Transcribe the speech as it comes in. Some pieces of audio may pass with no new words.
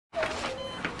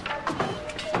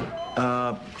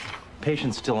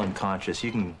Patient's still unconscious.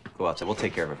 You can go outside. We'll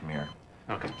take care of it from here.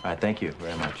 Okay. All right, thank you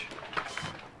very much.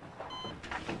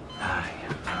 Do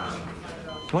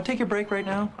you want to take your break right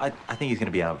now? I think he's going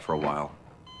to be out for a while.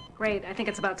 Great. I think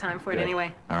it's about time for it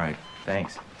anyway. All right,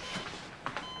 thanks.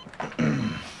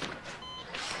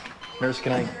 Nurse,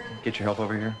 can I get your help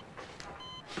over here?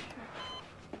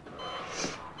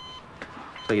 Looks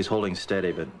like he's holding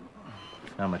steady, but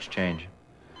not much change.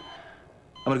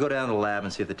 I'm gonna go down to the lab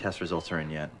and see if the test results are in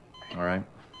yet. All right?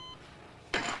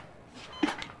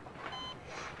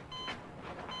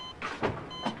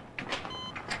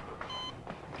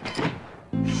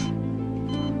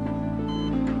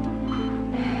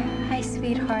 Hi,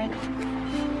 sweetheart.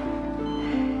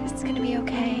 It's gonna be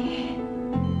okay.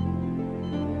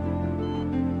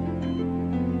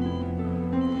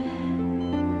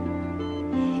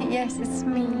 Yes, it's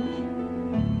me.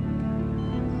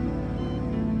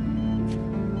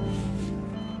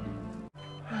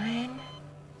 Ryan,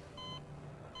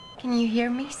 can you hear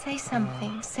me? Say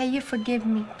something. Say you forgive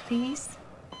me, please.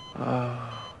 Oh,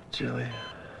 Gillian.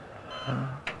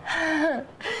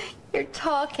 You're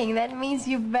talking. That means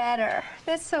you're better.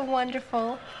 That's so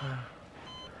wonderful.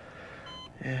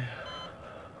 Yeah.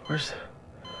 Where's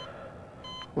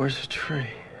the tree?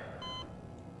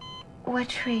 What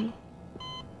tree?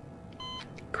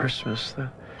 Christmas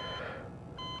and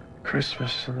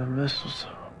the mistletoe.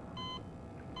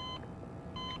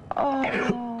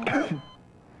 Oh,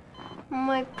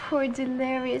 my poor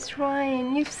delirious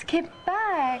Ryan, you've skipped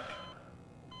back.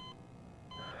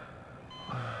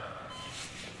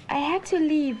 I had to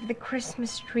leave the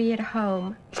Christmas tree at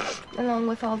home, along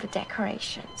with all the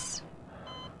decorations.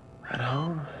 At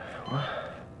home? What?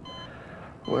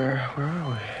 Where are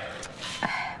we?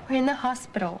 We're in the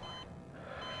hospital.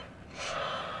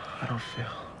 I don't feel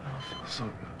so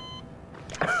good.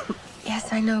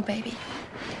 Yes, I know, baby.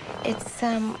 It's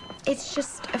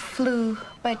just a flu,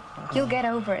 but you'll get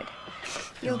over it.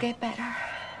 You'll get better. I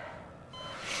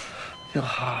feel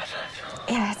hot.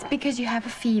 Yeah, it's because you have a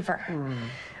fever.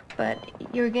 But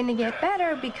you're gonna get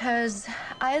better because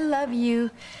I love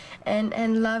you,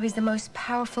 and love is the most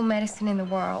powerful medicine in the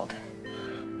world.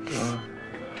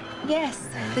 Yes,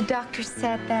 the doctor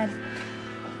said that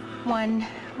one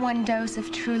dose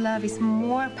of true love is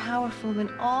more powerful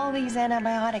than all these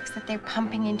antibiotics that they're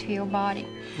pumping into your body.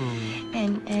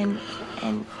 And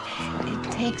it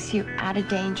takes you out of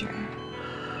danger.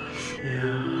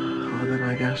 Yeah, well then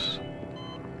I guess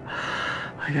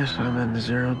I'm in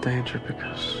zero danger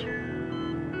because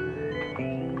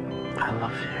I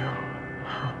love you.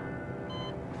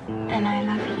 And I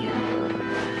love you.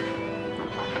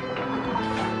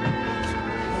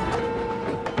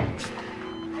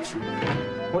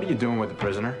 What are you doing with the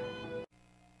prisoner?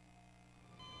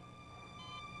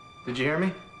 Did you hear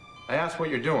me? I asked what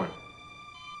you're doing.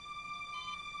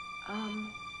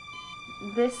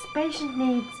 This patient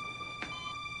needs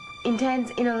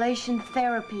intense inhalation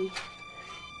therapy.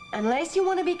 Unless you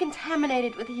want to be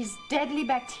contaminated with these deadly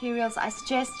bacterials, I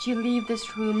suggest you leave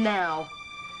this room now.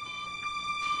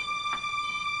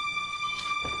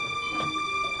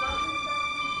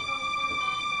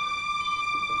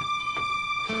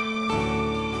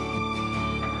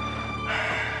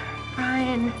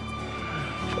 Ryan,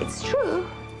 it's true.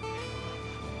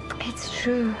 It's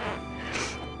true.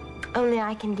 Only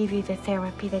I can give you the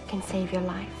therapy that can save your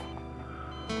life.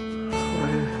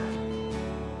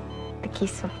 The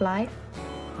kiss of life.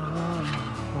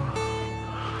 Oh,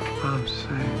 I'm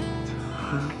saved.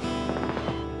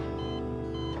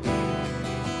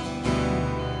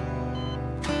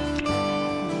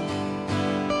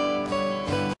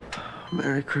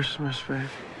 Merry Christmas, baby.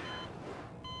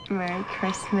 Merry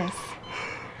Christmas.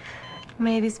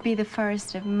 May this be the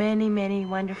first of many, many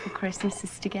wonderful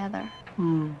Christmases together.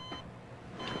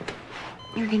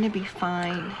 You're gonna be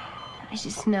fine. I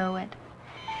just know it.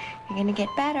 You're gonna get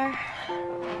better.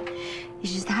 You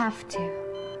just have to.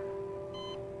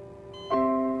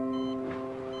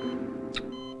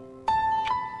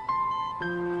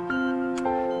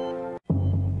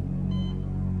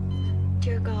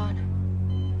 Dear God,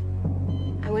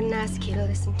 I wouldn't ask you to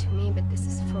listen to me, but this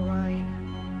is for Ryan.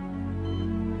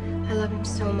 I love him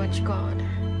so much, God.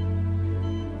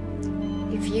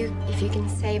 If you can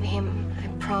save him, I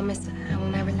promise I will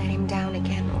never let him down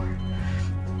again or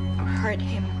hurt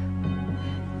him.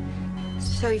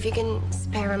 So if you can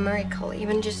spare a miracle,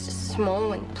 even just a small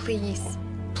one, please,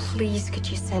 please could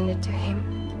you send it to him?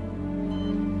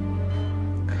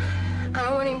 I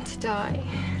don't want him to die.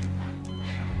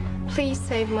 Please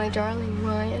save my darling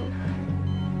Ryan.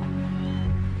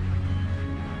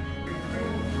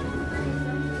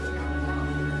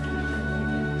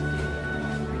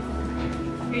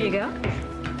 Here you go.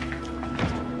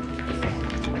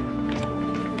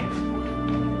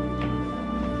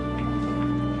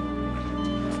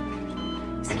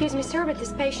 Excuse me, sir, but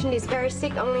this patient is very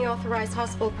sick. Only authorized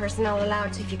hospital personnel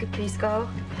allowed, so if you could please go.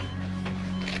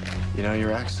 You know,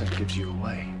 your accent gives you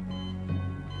away.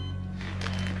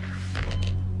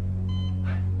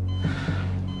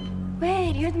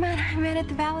 Wait, you're the man I met at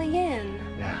the Valley Inn.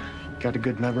 Yeah, got a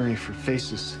good memory for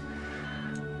faces.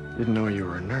 Didn't know you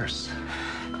were a nurse.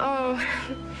 Oh,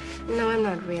 no, I'm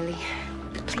not really.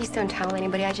 Please don't tell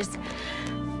anybody. I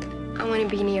want to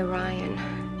be near Ryan.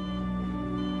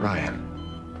 Ryan.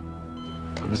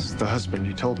 This is the husband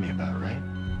you told me about, right?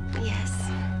 Yes.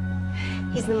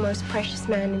 He's the most precious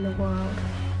man in the world.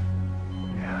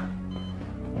 Yeah.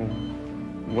 Well,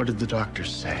 what did the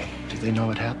doctors say? Do they know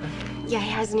what happened? Yeah, he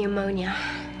has pneumonia.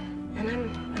 And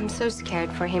I'm so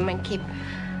scared for him. I keep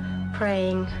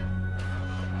praying.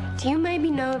 Do you maybe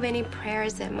know of any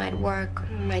prayers that might work,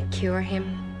 might cure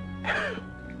him?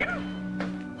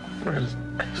 Where's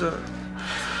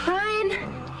Ryan,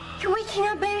 you're waking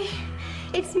up, baby.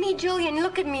 It's me, Gillian.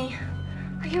 Look at me.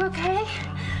 Are you okay?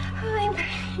 Hi,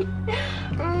 baby.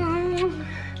 Ryan.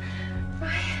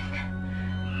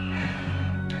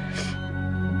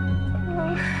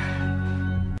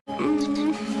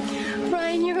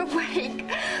 Ryan, you're awake.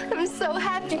 I'm so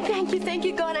happy. Thank you. Thank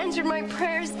you. God answered my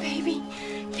prayers, baby.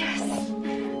 Yes.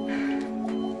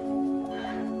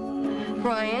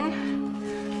 Ryan?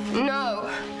 No.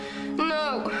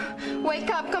 No. Wake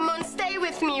up. Come on, stay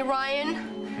with me, Ryan.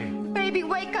 Hey. Baby,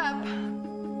 wake up.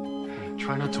 Hey,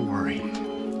 try not to worry.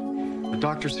 The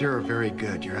doctors here are very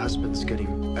good. Your husband's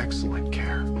getting excellent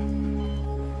care.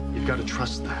 You've got to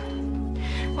trust that.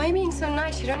 Why are you being so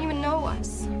nice? You don't even know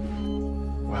us.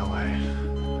 Well, I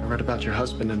read about your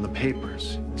husband in the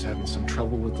papers. He's having some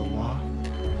trouble with the law.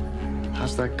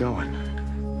 How's that going?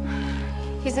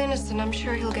 He's innocent. I'm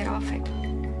sure he'll get off it.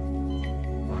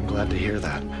 Well, I'm glad to hear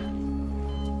that.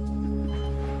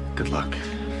 Good luck.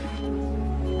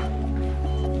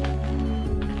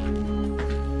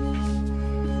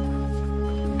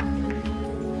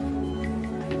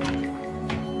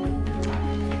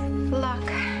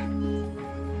 Luck.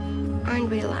 Aren't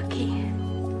we lucky?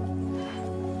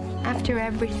 After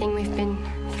everything we've been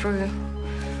through,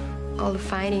 all the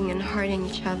fighting and hurting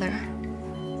each other,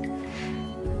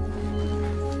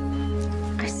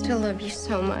 I still love you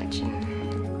so much. And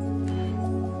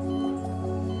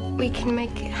we can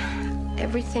make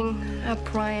everything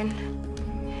up, Ryan,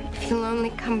 if you'll only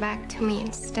come back to me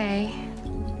and stay.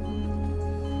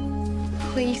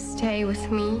 Please stay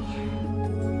with me.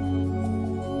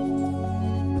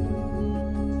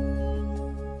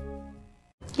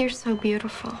 You're so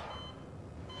beautiful.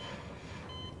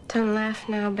 Don't laugh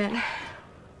now, but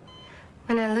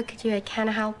when I look at you, I can't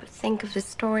help but think of the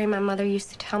story my mother used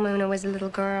to tell me when I was a little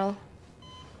girl.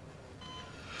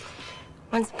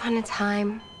 Once upon a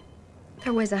time,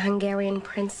 there was a Hungarian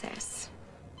princess,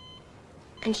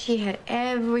 and she had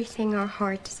everything her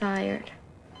heart desired.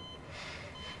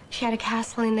 She had a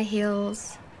castle in the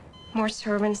hills, more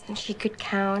servants than she could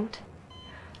count,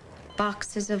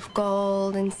 boxes of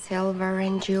gold and silver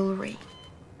and jewelry.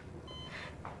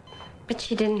 But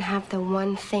she didn't have the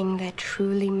one thing that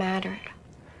truly mattered.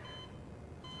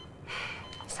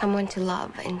 Someone to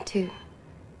love and to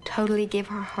totally give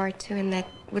her heart to, and that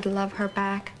would love her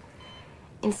back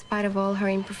in spite of all her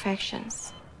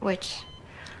imperfections, which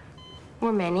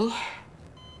were many.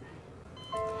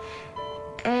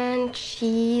 And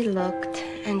she looked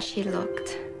and she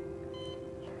looked.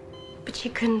 But she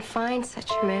couldn't find such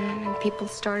a man, and people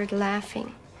started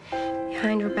laughing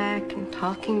behind her back and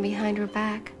talking behind her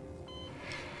back.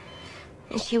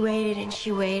 And she waited and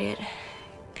she waited.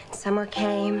 And summer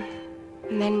came,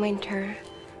 and then winter,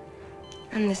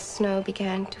 and the snow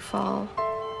began to fall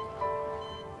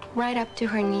right up to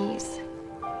her knees.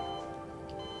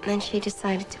 And then she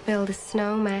decided to build a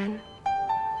snowman.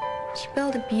 She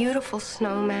built a beautiful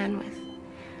snowman with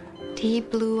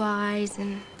deep blue eyes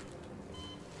and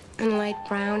light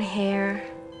brown hair.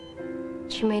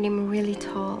 She made him really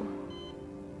tall.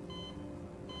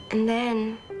 And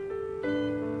then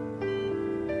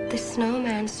the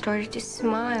snowman started to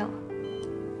smile.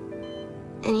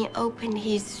 And he opened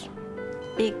his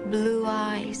big blue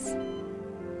eyes.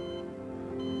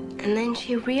 And then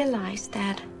she realized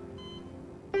that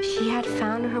she had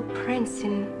found her prince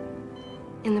in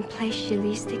the place she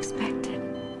least expected.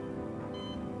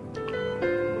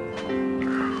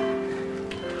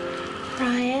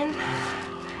 Ryan?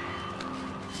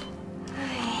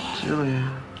 Gillian.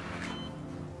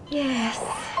 Yes.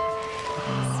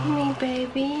 It's me,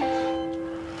 baby.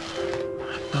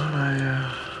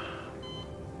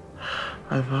 I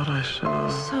I thought I saw...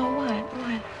 So what?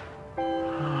 What?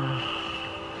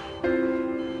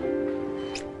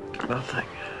 Nothing.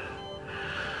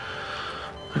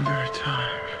 I'm very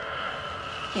tired.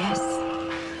 Yes.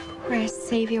 Rest.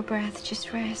 Save your breath.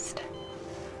 Just rest.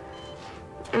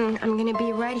 I'm gonna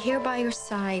be right here by your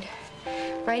side.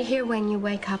 Right here when you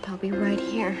wake up. I'll be right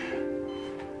here.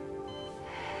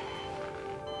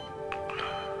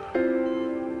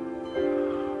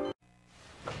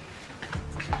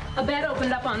 A bed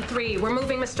opened up on 3. We're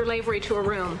moving Mr. Lavery to a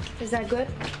room. Is that good?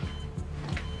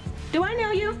 Do I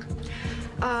know you?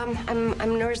 I'm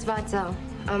Nurse Vatzel.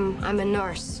 I'm a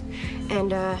nurse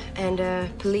and a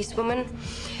policewoman.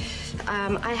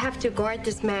 I have to guard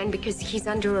this man because he's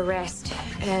under arrest.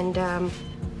 And,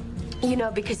 you know,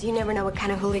 because you never know what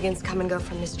kind of hooligans come and go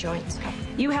from this joint.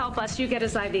 You help us. You get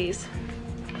his IVs.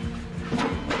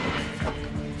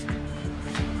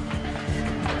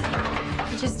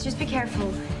 Just be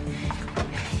careful.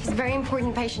 He's a very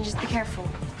important patient. Just be careful.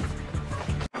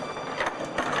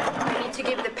 I need to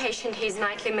give the patient his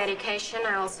nightly medication.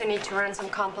 I also need to run some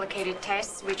complicated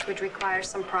tests, which would require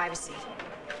some privacy.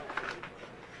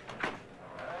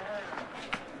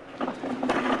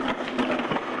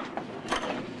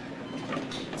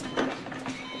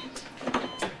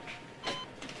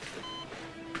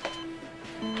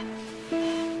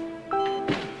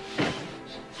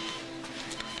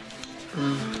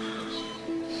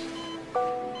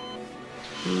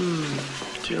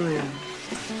 Gillian.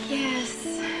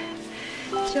 Yes.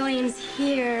 Gillian's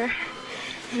here.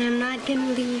 And I'm not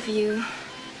gonna leave you.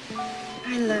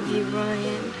 I love you,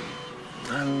 Ryan.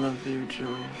 I love you,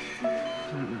 Gillian.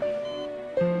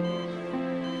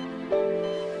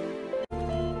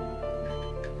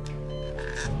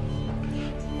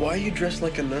 Why are you dressed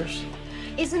like a nurse?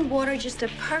 Isn't water just a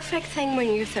perfect thing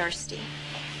when you're thirsty?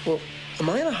 Well, am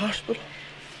I in a hospital?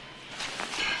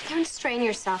 Don't strain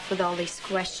yourself with all these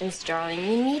questions, darling.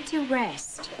 You need to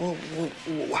rest. Well,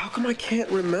 how come I can't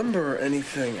remember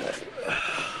anything?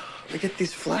 I get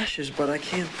these flashes, but I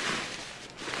can't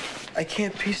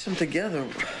piece them together.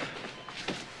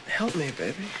 Help me,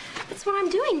 baby. That's what I'm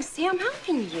doing. See, I'm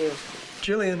helping you.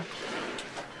 Gillian,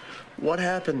 what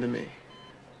happened to me?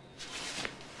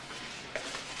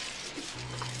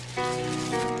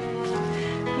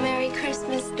 Merry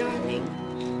Christmas, darling.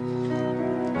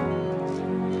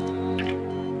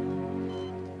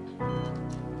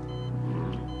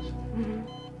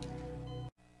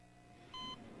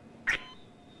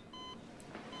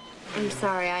 I'm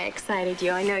sorry I excited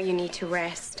you. I know you need to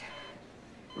rest.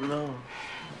 No.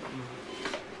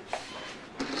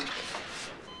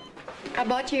 I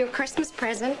bought you your Christmas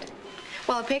present.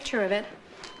 Well, a picture of it.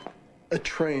 A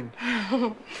train.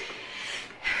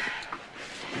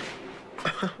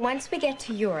 Once we get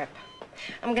to Europe,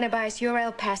 I'm gonna buy us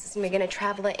Eurail passes and we're gonna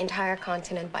travel the entire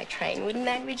continent by train. Wouldn't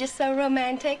that be just so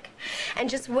romantic? And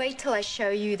just wait till I show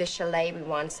you the chalet we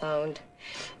once owned.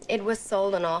 It was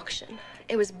sold on auction.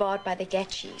 It was bought by the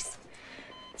Getchys.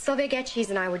 Sylvia Getchys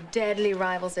and I were deadly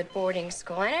rivals at boarding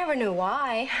school. I never knew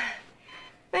why.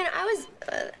 I mean, I was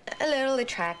a little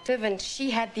attractive and she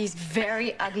had these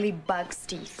very ugly bug's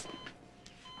teeth.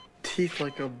 Teeth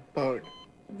like a bug.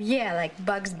 Yeah, like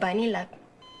Bugs Bunny, like.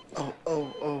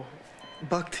 Oh.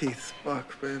 Buck teeth,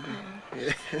 Buck, baby.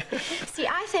 Yeah. See,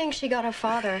 I think she got her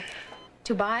father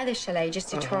to buy the chalet just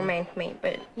to torment me.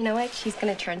 But you know what? She's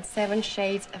gonna turn 7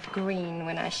 shades of green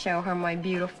when I show her my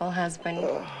beautiful husband.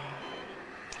 Oh,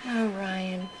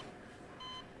 Ryan.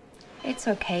 It's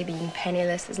okay being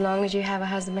penniless as long as you have a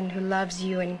husband who loves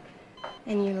you and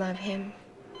you love him.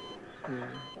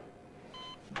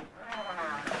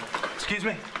 Excuse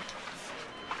me?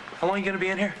 How long are you gonna be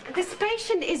in here? This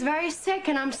patient is very sick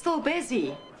and I'm still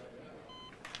busy.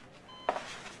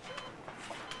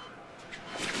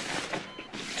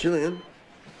 Gillian,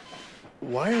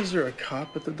 why is there a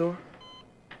cop at the door?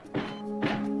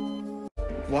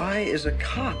 Why is a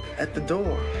cop at the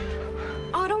door?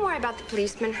 Oh, don't worry about the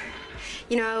policeman.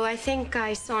 You know, I think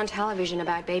I saw on television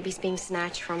about babies being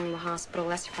snatched from the hospital.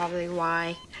 That's probably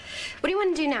why. What do you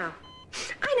want to do now?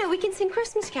 I know, we can sing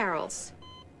Christmas carols.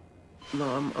 No,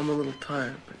 I'm a little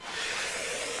tired, but...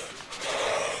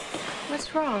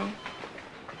 What's wrong?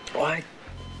 Oh,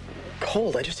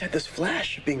 cold. I just had this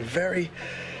flash of being very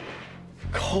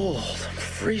cold. I'm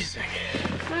freezing.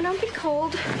 No, don't be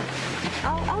cold.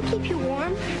 I'll keep you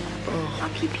warm. Oh.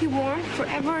 I'll keep you warm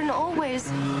forever and always.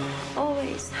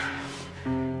 Always.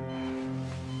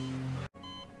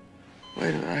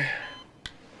 Wait,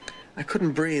 I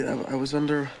couldn't breathe. I was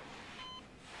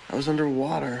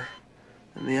underwater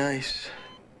in the ice.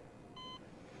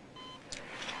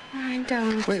 I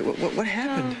don't. Wait, what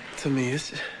happened to me?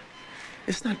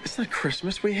 It's not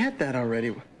Christmas. We had that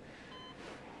already.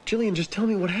 Gillian, just tell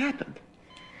me what happened.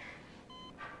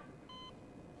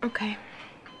 Okay.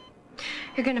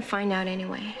 You're gonna find out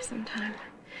anyway sometime.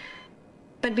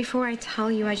 But before I tell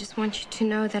you, I just want you to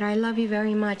know that I love you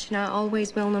very much, and I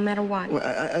always will, no matter what. Well,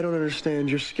 I don't understand.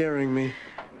 You're scaring me.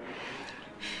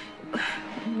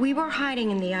 We were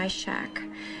hiding in the ice shack,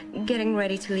 getting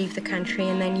ready to leave the country,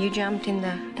 and then you jumped in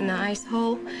the ice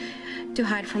hole to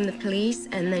hide from the police,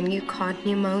 and then you caught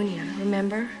pneumonia,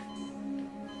 remember?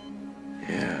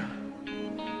 Yeah.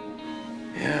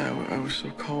 Yeah, I was so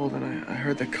cold, and I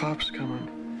heard the cops coming,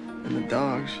 and the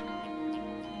dogs.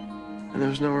 And there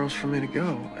was nowhere else for me to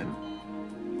go, and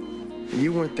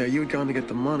you weren't there. You had gone to get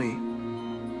the money.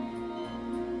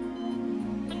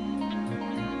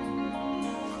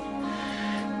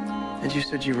 And you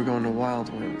said you were going to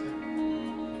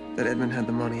Wildwind, that Edmund had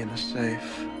the money in a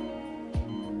safe.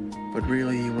 But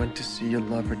really, you went to see your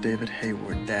lover, David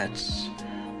Hayward. That's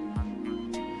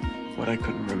what I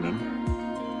couldn't remember.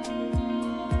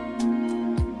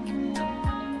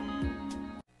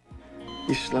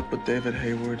 You slept with David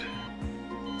Hayward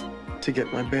to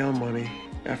get my bail money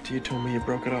after you told me you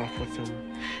broke it off with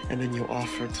him. And then you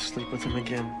offered to sleep with him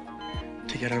again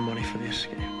to get our money for the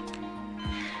escape.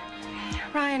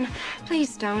 Ryan,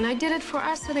 please don't. I did it for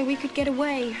us so that we could get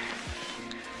away.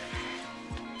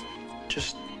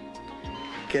 Just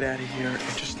get out of here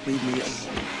and just leave me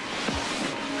alone.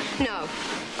 No,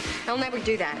 I'll never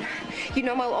do that. You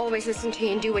know I'll always listen to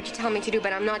you and do what you tell me to do,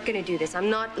 but I'm not gonna do this. I'm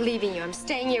not leaving you. I'm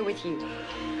staying here with you.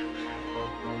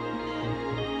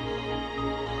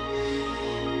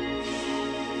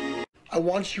 I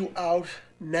want you out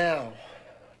now.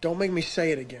 Don't make me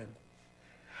say it again.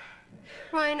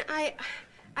 Ryan, I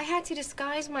had to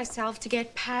disguise myself to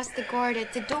get past the guard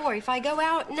at the door. If I go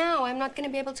out now, I'm not gonna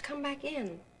be able to come back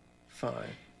in. Fine.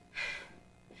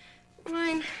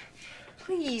 Ryan,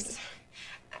 please.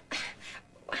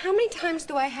 How many times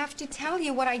do I have to tell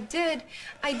you what I did?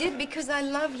 I did because I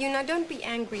love you. Now, don't be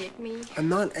angry at me. I'm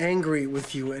not angry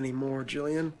with you anymore,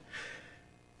 Gillian.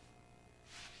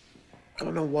 I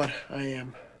don't know what I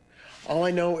am. All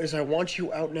I know is I want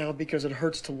you out now because it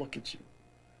hurts to look at you.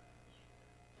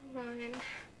 Ryan,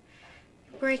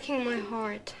 you're breaking my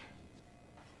heart.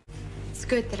 It's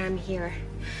good that I'm here.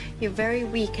 You're very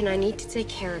weak and I need to take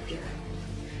care of you.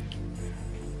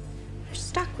 You're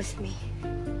stuck with me.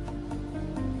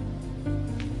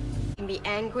 You can be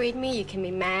angry at me, you can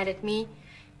be mad at me,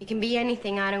 you can be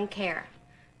anything, I don't care.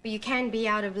 But you can't be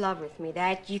out of love with me.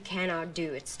 That you cannot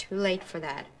do. It's too late for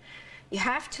that. You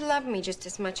have to love me just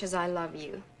as much as I love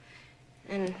you.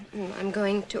 And I'm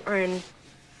going to earn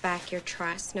back your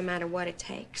trust no matter what it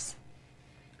takes.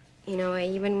 You know, I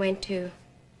even went to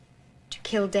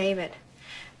kill David.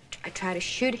 I tried to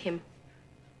shoot him.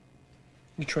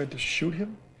 You tried to shoot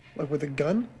him? Like with a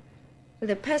gun?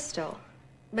 With a pistol.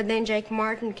 But then Jake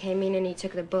Martin came in and he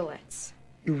took the bullets.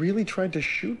 You really tried to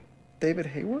shoot David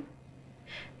Hayward?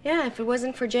 Yeah, if it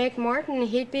wasn't for Jake Martin,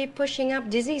 he'd be pushing up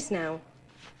Dizzy's now.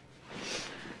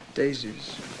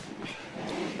 Daisies.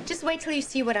 Just wait till you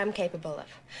see what I'm capable of.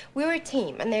 We're a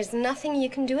team, and there's nothing you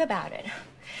can do about it.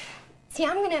 See,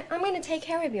 I'm gonna take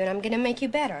care of you, and I'm gonna make you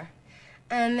better.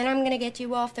 And then I'm gonna get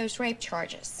you off those rape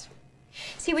charges.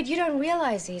 See, what you don't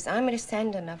realize is I'm a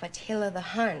descendant of Attila the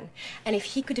Hun, and if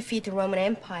he could defeat the Roman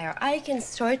Empire, I can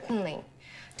certainly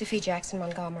defeat Jackson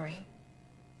Montgomery.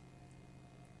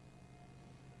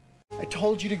 I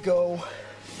told you to go,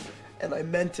 and I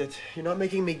meant it. You're not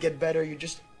making me get better, you're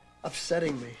just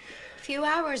upsetting me. A few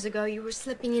hours ago, you were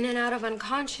slipping in and out of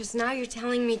unconscious. Now you're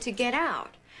telling me to get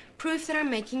out. Proof that I'm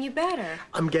making you better.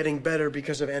 I'm getting better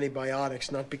because of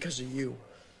antibiotics, not because of you.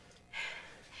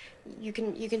 You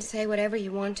can say whatever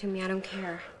you want to me. I don't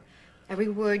care. Every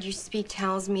word you speak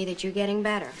tells me that you're getting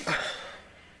better.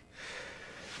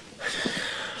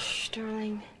 Shh,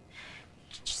 darling.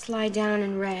 Just lie down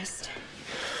and rest.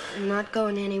 I'm not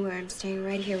going anywhere. I'm staying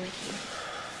right here with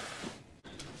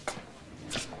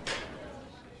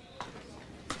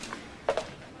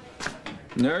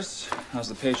you. Nurse, how's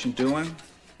the patient doing?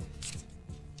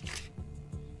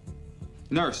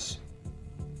 Nurse.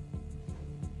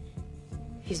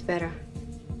 He's better.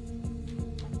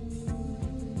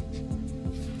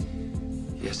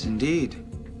 Yes, indeed.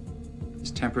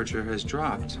 His temperature has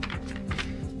dropped.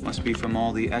 Must be from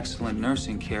all the excellent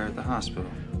nursing care at the hospital.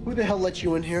 Who the hell let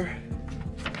you in here?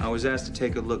 I was asked to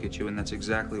take a look at you, and that's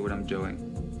exactly what I'm doing.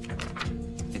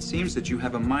 It seems that you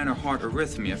have a minor heart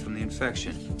arrhythmia from the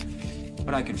infection,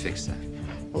 but I can fix that.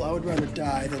 Well, I would rather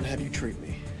die than have you treat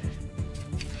me.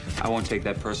 I won't take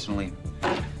that personally.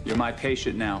 You're my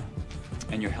patient now,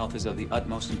 and your health is of the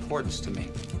utmost importance to me.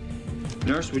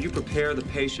 Nurse, would you prepare the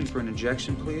patient for an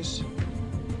injection, please?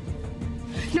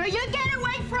 No, you get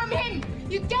away from him!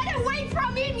 You get away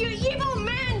from him, you evil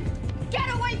man!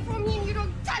 Get away from him, you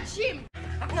don't touch him!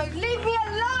 No, leave me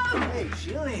alone! Hey,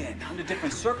 Gillian, under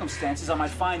different circumstances, I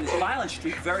might find this violent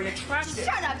streak very attractive.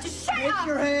 Shut up, just shut up! Take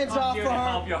your hands I'm off here of to her.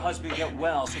 help your husband get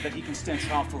well so that he can stand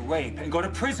trial for rape and go to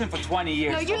prison for 20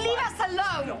 years. No, you for leave life. us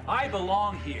alone! No, I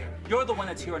belong here. You're the one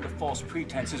that's here under false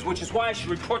pretenses, which is why I should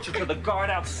report you to the guard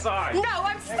outside. No,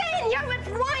 I'm staying here with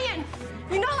Ryan!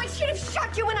 You know, I should have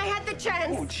shot you when I had the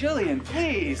chance! Oh, Gillian,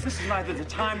 please. This is neither the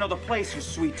time nor the place for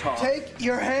sweet talk. Take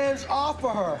your hands off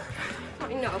of her.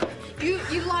 I know.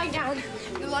 You lie down.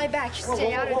 You lie back. You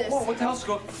stay out of this. What the hell's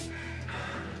going...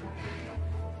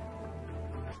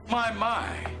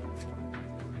 My.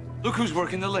 Look who's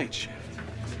working the late shift.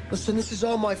 Listen, this is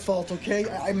all my fault, okay?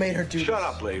 I made her do this. Shut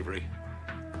up, Lavery.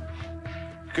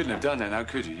 Couldn't have done that now,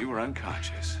 could you? You were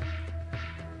unconscious.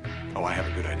 Oh, I have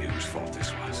a good idea whose fault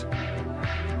this was.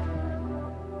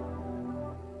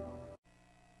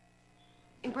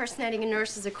 Impersonating a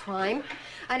nurse is a crime.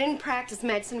 I didn't practice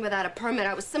medicine without a permit.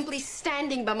 I was simply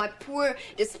standing by my poor,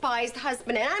 despised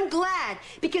husband. And I'm glad,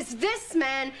 because this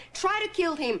man tried to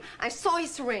kill him. I saw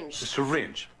his syringe. The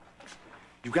syringe.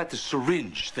 You got the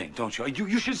syringe thing, don't you?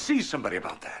 You should see somebody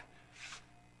about that.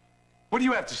 What do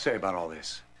you have to say about all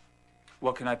this?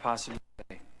 What can I possibly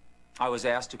say? I was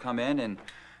asked to come in and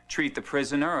treat the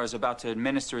prisoner. I was about to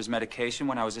administer his medication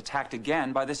when I was attacked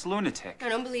again by this lunatic. I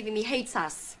don't believe him. He hates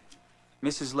us.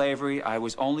 Mrs. Lavery, I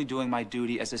was only doing my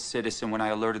duty as a citizen when I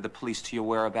alerted the police to your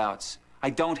whereabouts.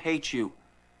 I don't hate you.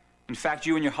 In fact,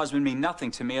 you and your husband mean nothing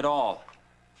to me at all.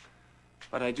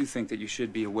 But I do think that you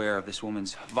should be aware of this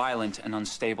woman's violent and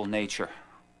unstable nature.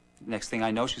 Next thing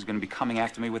I know, she's going to be coming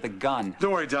after me with a gun.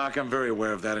 Don't worry, Doc. I'm very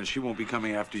aware of that, and she won't be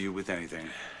coming after you with anything.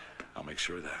 I'll make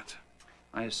sure of that.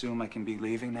 I assume I can be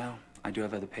leaving now? I do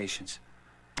have other patients.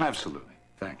 Absolutely.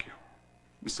 Thank you.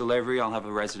 Mr. Lavery, I'll have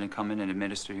a resident come in and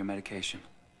administer your medication.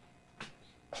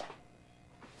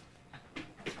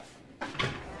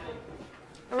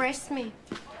 Arrest me.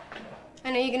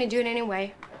 I know you're gonna do it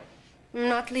anyway. I'm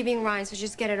not leaving Ryan, so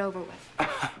just get it over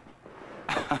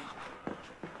with.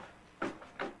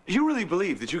 You really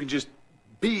believe that you can just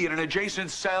be in an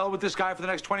adjacent cell with this guy for the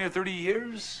next 20 or 30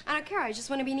 years? I don't care. I just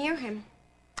want to be near him.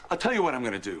 I'll tell you what I'm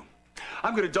gonna do.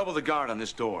 I'm gonna double the guard on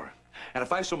this door. And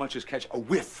if I so much as catch a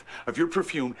whiff of your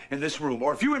perfume in this room,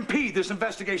 or if you impede this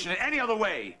investigation in any other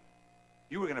way,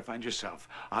 you are going to find yourself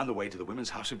on the way to the women's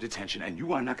house of detention, and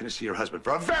you are not going to see your husband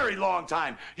for a very long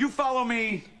time. You follow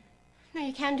me? No,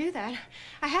 you can't do that.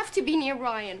 I have to be near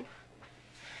Ryan.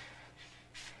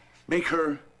 Make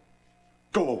her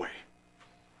go away.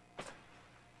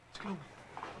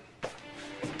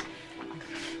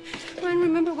 Ryan,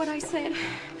 remember what I said.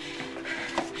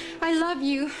 I love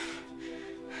you.